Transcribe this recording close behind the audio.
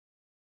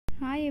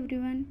Hi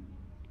everyone,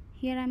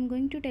 here I am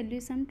going to tell you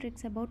some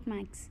tricks about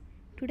maths.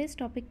 Today's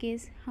topic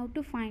is how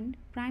to find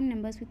prime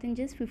numbers within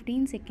just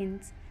 15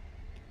 seconds.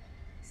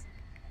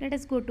 Let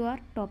us go to our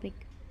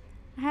topic.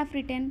 I have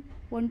written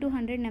 1 to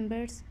 100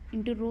 numbers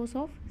into rows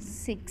of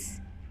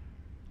 6.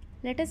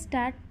 Let us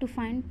start to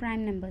find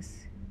prime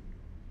numbers.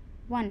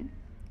 1.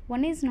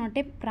 1 is not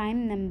a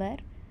prime number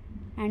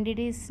and it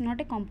is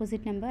not a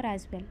composite number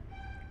as well.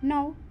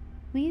 Now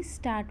we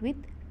start with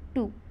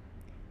 2.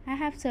 I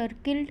have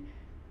circled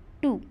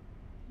 2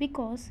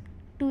 because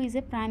 2 is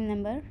a prime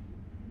number.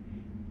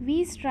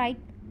 We strike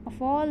of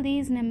all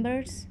these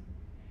numbers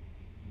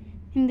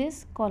in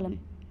this column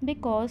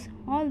because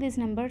all these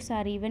numbers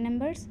are even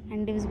numbers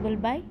and divisible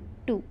by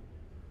 2.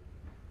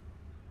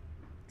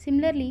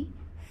 Similarly,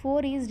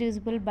 4 is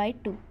divisible by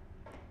 2.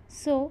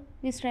 So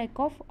we strike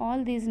off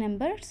all these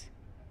numbers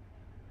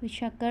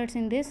which occurs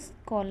in this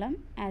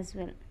column as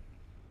well.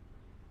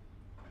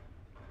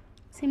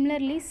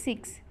 Similarly,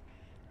 6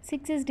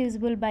 is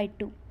divisible by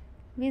 2.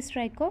 We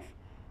strike off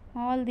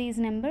all these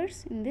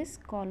numbers in this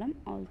column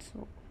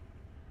also.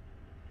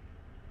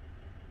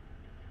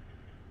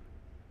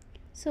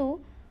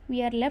 So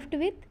we are left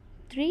with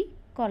 3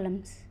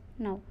 columns.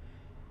 Now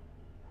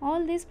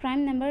all these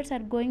prime numbers are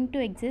going to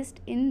exist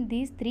in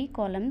these 3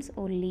 columns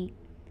only.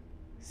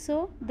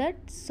 So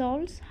that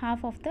solves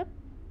half of the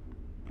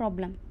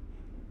problem.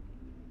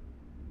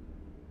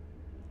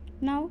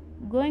 Now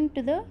going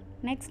to the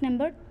next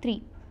number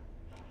 3.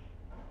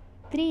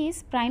 3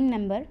 is prime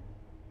number.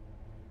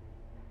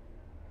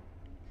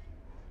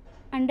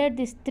 Under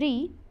this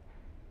 3,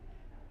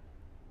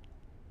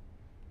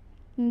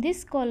 in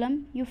this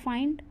column you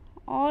find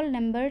all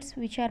numbers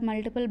which are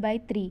multiple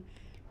by 3.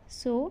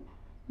 So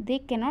they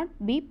cannot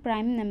be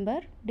prime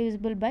number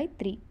divisible by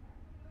 3.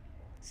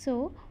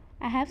 So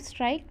I have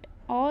striked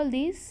all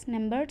these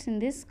numbers in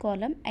this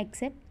column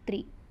except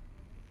 3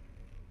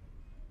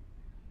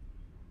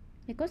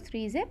 because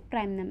 3 is a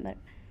prime number.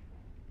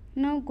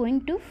 Now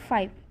going to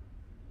 5.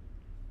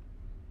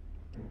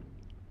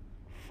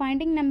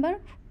 Finding number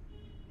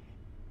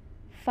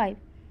 5.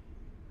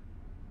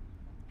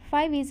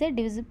 5 is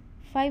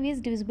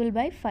divisible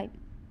by 5.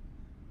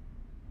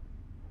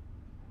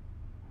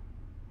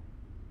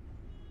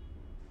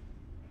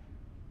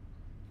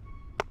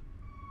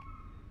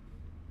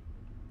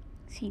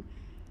 See,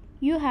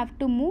 you have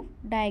to move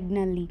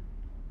diagonally.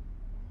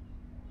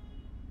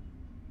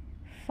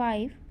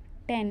 5,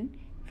 10,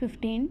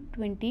 15,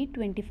 20,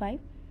 25,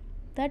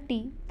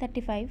 30,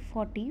 35,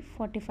 40,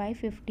 45,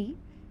 50,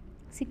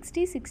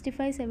 60,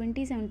 65,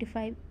 70,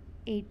 75,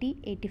 80,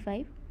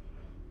 85,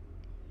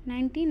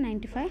 90,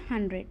 95,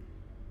 100.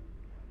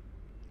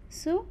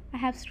 So I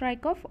have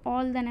strike off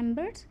all the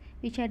numbers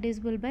which are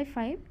divisible by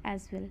 5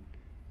 as well.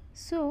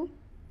 So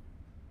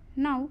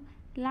now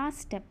last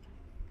step.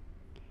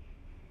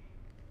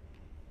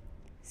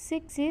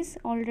 6 is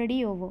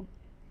already over.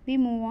 We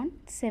move on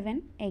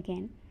 7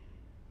 again.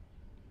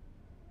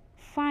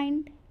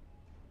 Find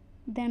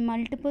the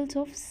multiples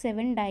of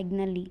 7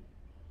 diagonally.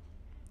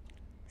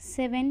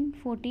 7,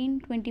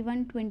 14,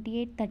 21,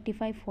 28,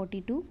 35,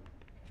 42,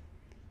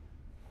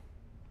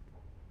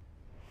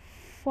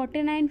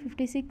 49,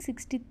 56,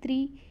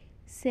 63,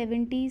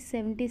 70,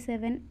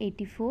 77,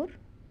 84,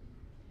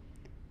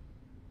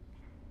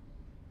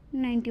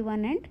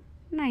 91 and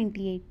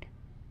 98.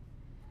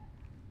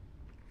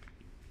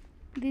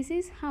 This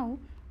is how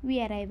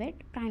we arrive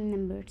at prime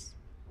numbers.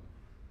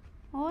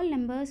 All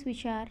numbers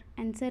which are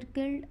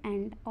encircled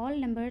and all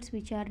numbers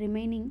which are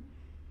remaining,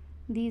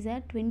 these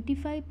are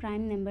 25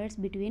 prime numbers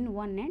between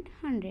 1 and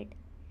 100.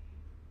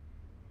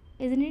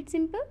 Isn't it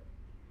simple?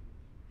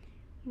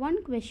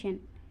 One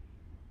question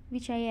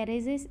which I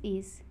arises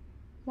is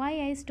why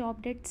I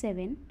stopped at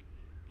 7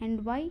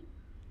 and why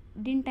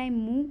didn't I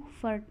move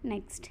for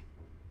next?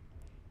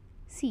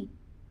 See,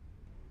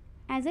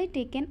 as I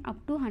taken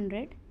up to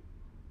 100,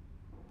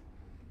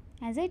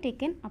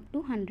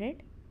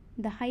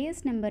 the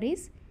highest number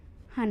is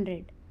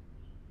 100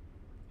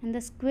 and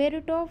the square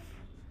root of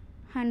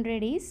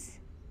 100 is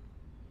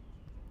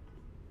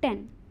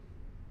 10.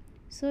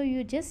 So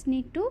you just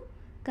need to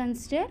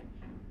consider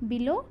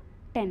below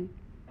 10.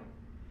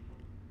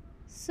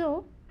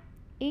 So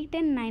 8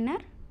 and 9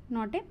 are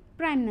not a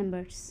prime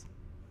numbers.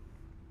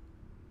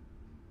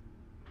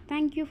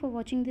 Thank you for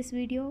watching this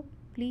video.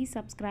 Please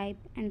subscribe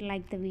and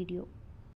like the video.